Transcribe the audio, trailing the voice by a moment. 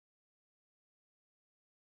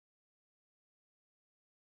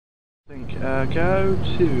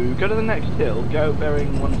Go to the next hill, go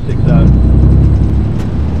bearing 160.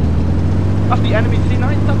 That's the enemy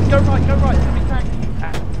C9, go right, enemy tank.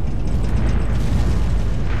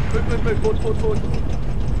 Move, forward.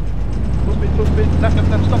 Full speed, left,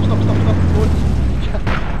 stop, forward.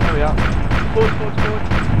 There we are. Forward.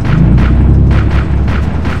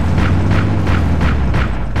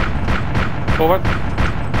 Forward.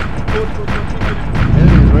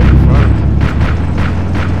 Enemy's right in front.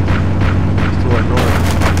 Still like north.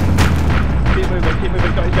 Keep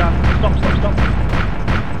moving, got his gun. Stop.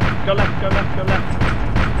 Go left.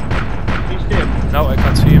 Do you see him? No, I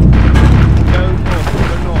can't see him. Go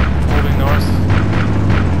north. Moving north.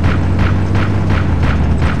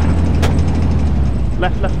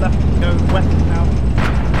 Left. Go west now.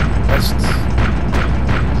 West.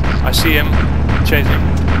 I see him. Chasing.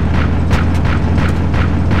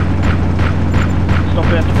 Stop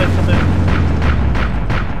there.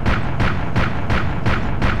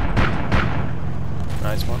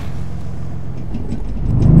 Nice one.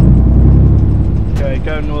 Okay,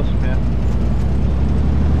 go north from here.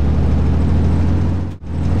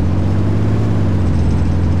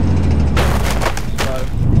 Slow.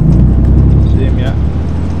 See him yet?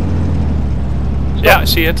 Stop. Yeah, I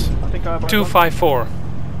see it. I think I have 254.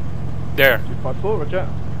 There. 254, roger.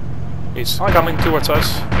 He's coming towards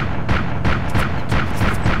us.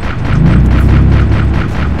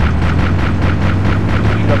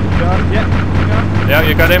 Yeah,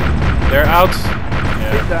 you got him. They're out.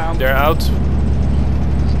 Yeah, they're out.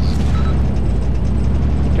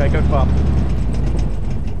 Okay, go far.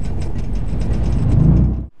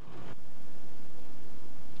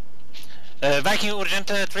 Viking urgent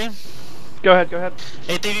 3. Go ahead.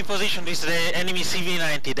 ATV position is the enemy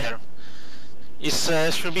CV90 there. It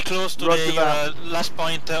should be close to the last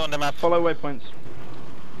point on the map. Follow waypoints.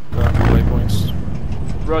 Waypoints.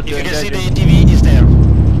 Roger. If you can see the ATV is there.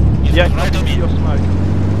 It's right on me. Your smoke.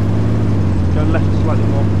 Go left slightly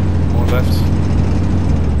more. More left.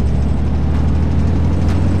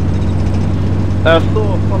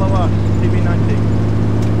 Thor, follow us. CV90.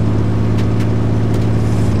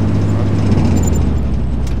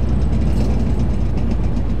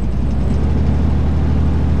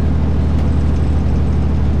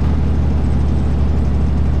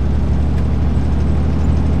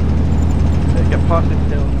 Get past this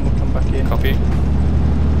hill and then we'll come back in. Copy.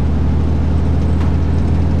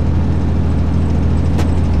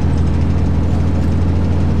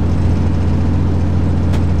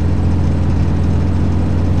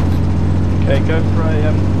 Okay, go for a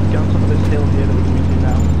get on top of this hill here that we're going to do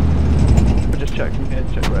now. We'll just check from here,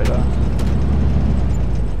 check radar.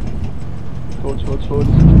 Forwards.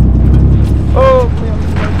 Oh,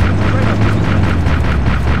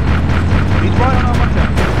 he's right on our marker.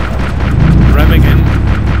 Ramming in.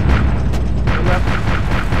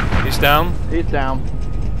 Left. He's down. He's down.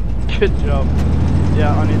 Good job.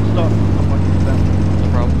 Yeah, I need to stop. I'm working with them. No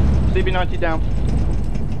problem. CB90 down.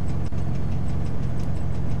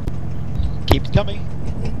 Keep it coming.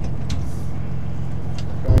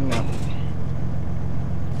 Going now.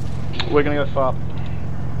 We're gonna go F.A.R.P.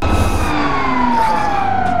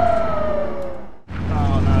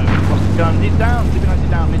 Oh no, lost the gun. He's down. CB90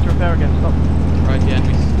 down. Need to repair again. Stop. Right, yeah,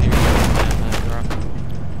 enemy.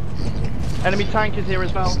 Enemy tank is here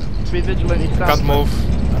as well. Be vigilant. He's down. Can't move.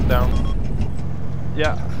 I'm down.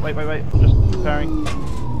 Yeah. Wait. I'm just repairing.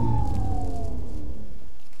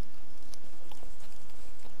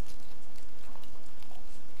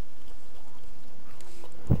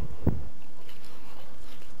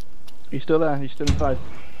 You still there? You still inside?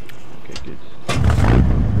 Okay, good.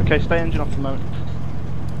 Okay, stay engine off for a moment.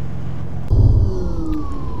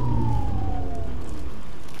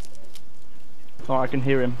 Oh, I can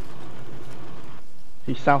hear him.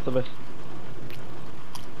 He's south of us.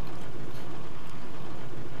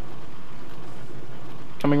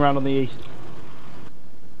 Coming round on the east.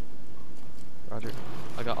 Roger.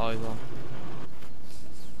 I got eyes on.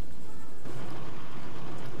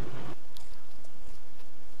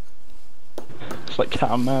 It's like cat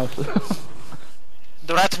and mouse.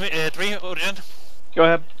 DaRat 3 urgent. Go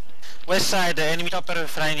ahead. West side, enemy chopper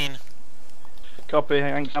flying in. Copy,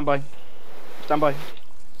 hang, stand by. Stand by.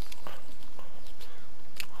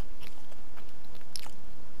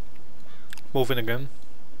 Moving again.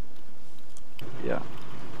 Yeah.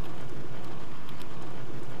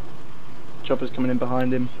 Chopper's coming in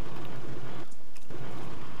behind him.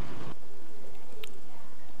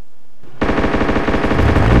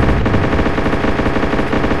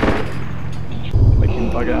 Make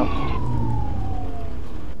him bug out.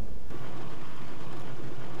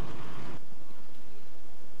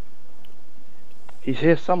 He's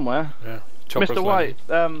here somewhere. Yeah. Chopper's Mr. White,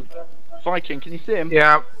 Viking, can you see him?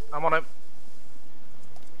 Yeah, I'm on it.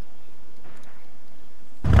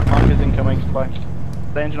 Mark is incoming. Bye.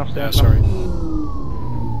 The engine off Yeah, stairs. sorry.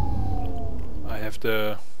 I have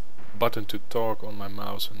the button to talk on my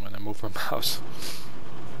mouse, and when I move my mouse,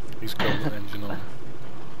 he's got the engine on.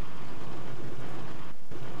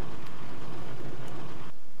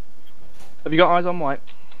 Have you got eyes on White?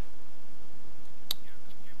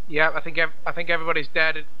 Yeah, I think everybody's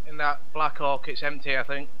dead in that Black Hawk. It's empty, I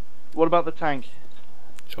think. What about the tank?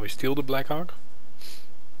 Shall we steal the Black Hawk?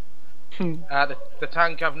 The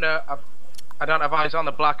tank, I don't have eyes on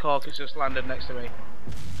the Black Hawk. It's just landed next to me.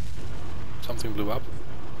 Something blew up.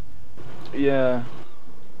 Yeah.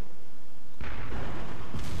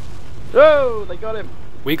 Oh, they got him.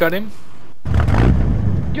 We got him.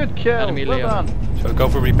 Good kill. Enemy Well Leo. done. Shall we go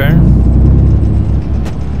for repair?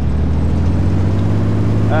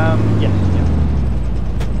 Yes. Yeah.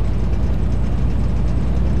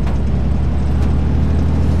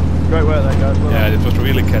 Great work there, guys. Well Yeah, done. it was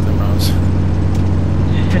really cat and mouse.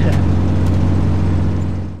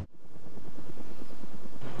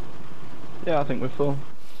 Yeah, I think we're full.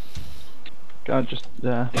 God, just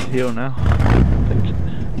Heal now.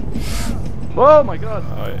 Oh my God!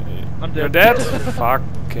 I'm You're dead. dead?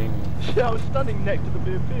 Fucking. Yeah, I was standing next to the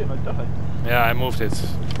BMP and I died. Yeah, I moved it.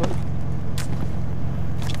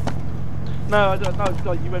 No, I don't know. It's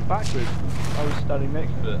like you went backwards. I was standing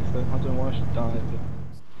next to it, so I don't know why I should die.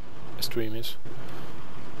 But... Stream is.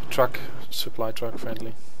 Truck, supply truck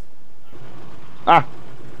friendly. Ah!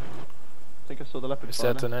 I think I saw the leopard. Is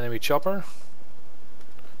fly that now. an enemy chopper?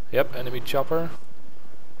 Yep, enemy chopper.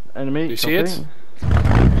 Enemy? Do you see it?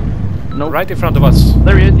 No. Right in front of us.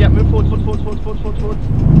 There he is. Yeah, move forward, forward, forward, forward, forward, forward, forward.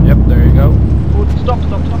 Yep, there you go. Forward. Stop,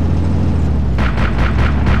 stop, stop.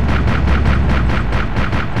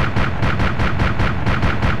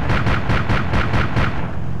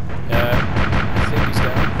 I think he's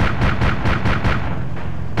down.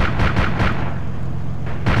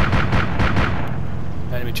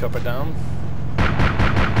 Enemy chopper down.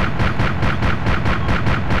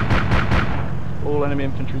 All enemy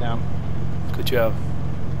infantry now. Good job.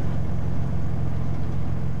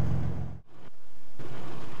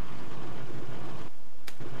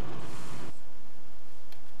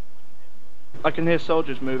 I can hear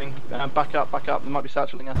soldiers moving. Back up, back up. They might be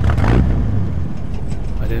satcheling us.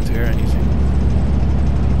 I didn't hear anything.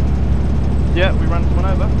 Yeah, we ran someone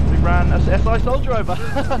over. We ran a SI soldier over.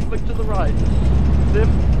 Look to the right. See him?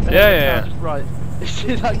 Yeah. Just right. You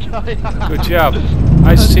see that guy? Good job.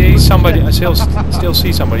 I see somebody. I still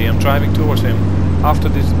see somebody. I'm driving towards him. After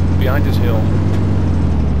this, behind this hill.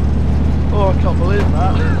 Oh, I can't believe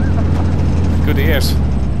that. Good ears.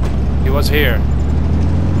 He was here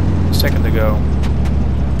a second ago.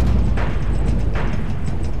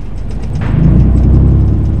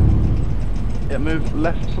 Yeah, move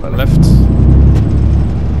left slightly. Left.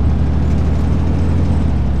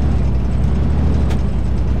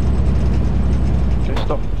 Okay,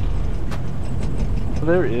 stop. Oh,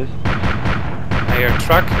 there it is. I hear a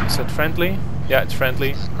truck. Is that friendly? Yeah, it's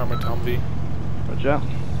friendly. Armored Humvee. Roger.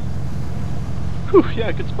 Whew,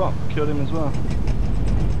 yeah, good spot. Killed him as well.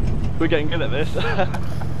 We're getting good at this.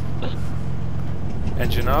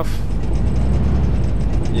 Engine off.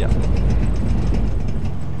 Yeah.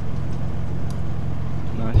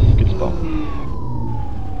 Nice, good spot.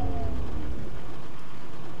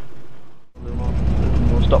 A little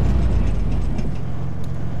more, stop.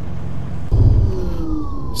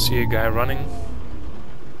 See a guy running.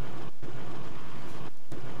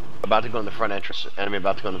 About to go in the front entrance. Enemy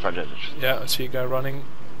about to go in the front entrance. Yeah, I see a guy running.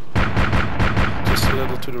 Just a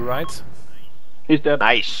little to the right. He's dead.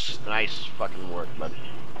 Nice, nice fucking work, man.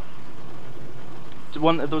 There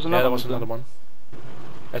was another Yeah, there one. was another one.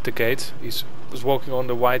 At the gate. He's was walking on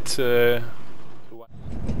the white. That's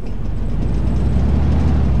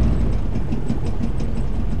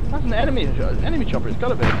an enemy chopper, it's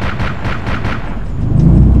gotta be.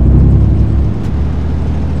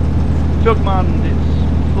 Field command, it's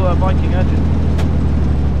for Viking urgent.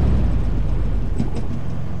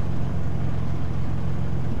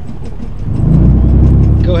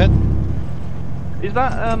 Go ahead. Is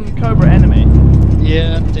that Cobra enemy?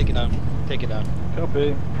 Yeah, take it out. Take it out.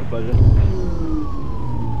 Copy. My pleasure.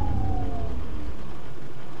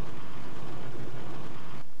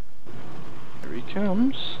 Here he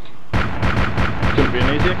comes. Couldn't be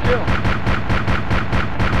an easier kill.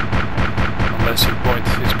 Unless he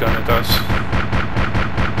points his gun at us.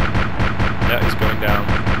 Yeah, he's going down.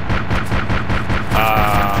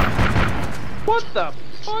 What the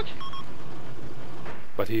fuck?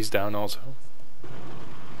 But he's down also.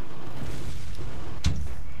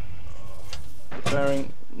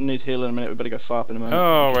 Bearing, need heal in a minute, we better go FARP in a moment.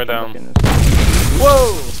 Oh, we're down.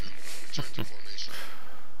 Whoa!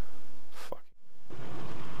 Fuck.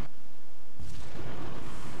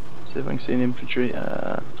 See if I can see an infantry.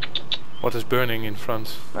 What is burning in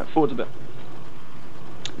front? Right, forward a bit.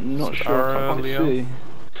 Not Is it sure, our, can't quite Leo? see.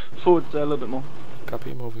 Forward a little bit more.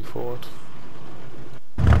 Copy, moving forward.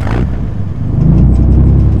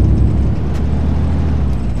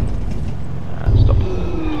 Stop.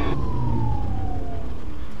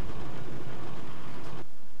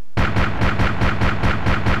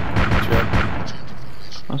 Check.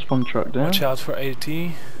 That's one truck down. Watch out for AT.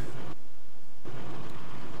 In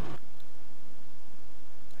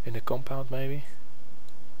the compound, maybe.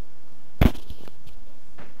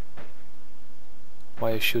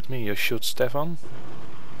 Why you shoot me? You shoot Stefan?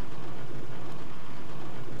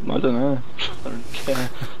 I don't know. I don't care.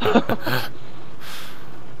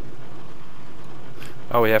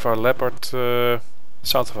 Oh, we have our leopard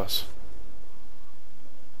south of us.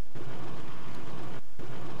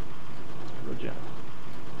 Roger.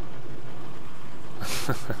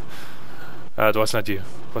 It was not you. It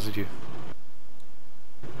wasn't you.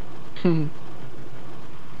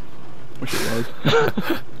 Wish it was.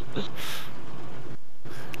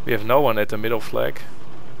 We have no one at the middle flag.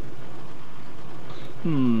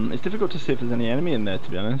 It's difficult to see if there's any enemy in there, to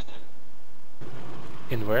be honest.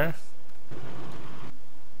 In where?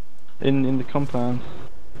 In the compound.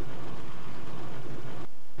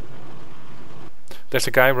 There's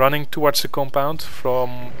a guy running towards the compound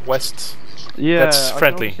from west. Yeah, That's I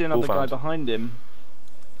friendly. can see another Move guy out. behind him.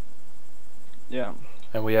 Yeah.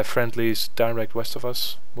 And we have friendlies direct west of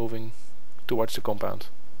us, moving towards the compound.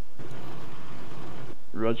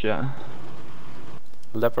 Roger.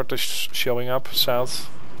 Leopard is showing up south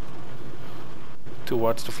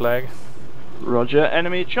towards the flag. Roger.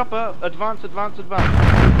 Enemy chopper. Advance, advance, advance.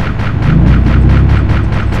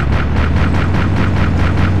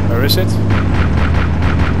 Where is it?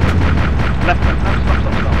 Left, left, left, stop,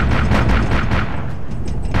 stop, stop.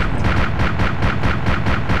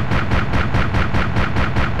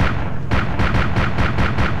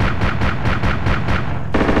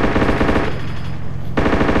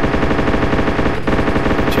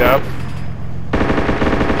 Good job.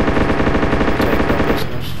 Take no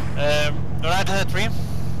prisoners. DaRat 3.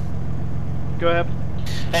 Go ahead.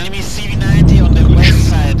 Enemy CV90 on the west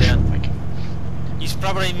side. He's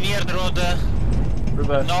probably near the road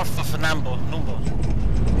Reverse. north of Numbo.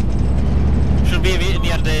 Should be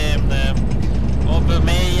near the Opel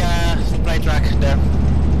May supply track there.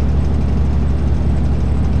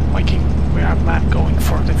 Viking, we have man going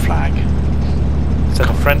for the flag. Is that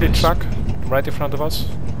a friendly truck right in front of us?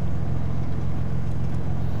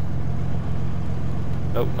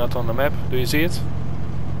 Nope, not on the map. Do you see it?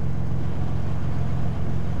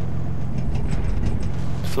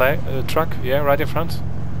 Flag, truck, yeah, right in front.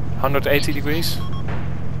 180 degrees.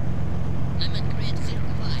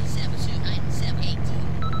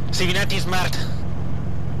 CV90 is marked.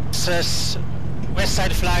 It says west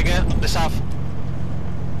side flag on the south.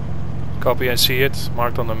 Copy, I see it,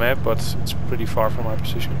 marked on the map, but it's pretty far from our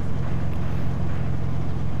position.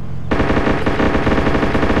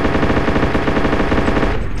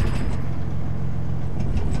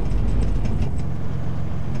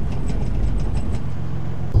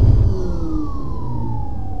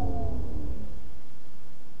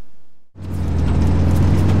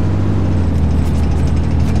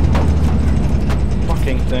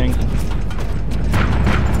 Fucking thing.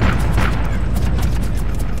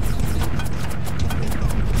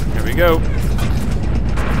 Here we go.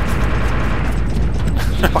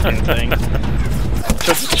 Fucking thing.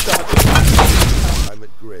 Just shot. I'm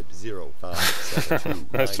at grid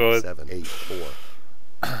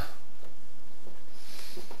 05729784.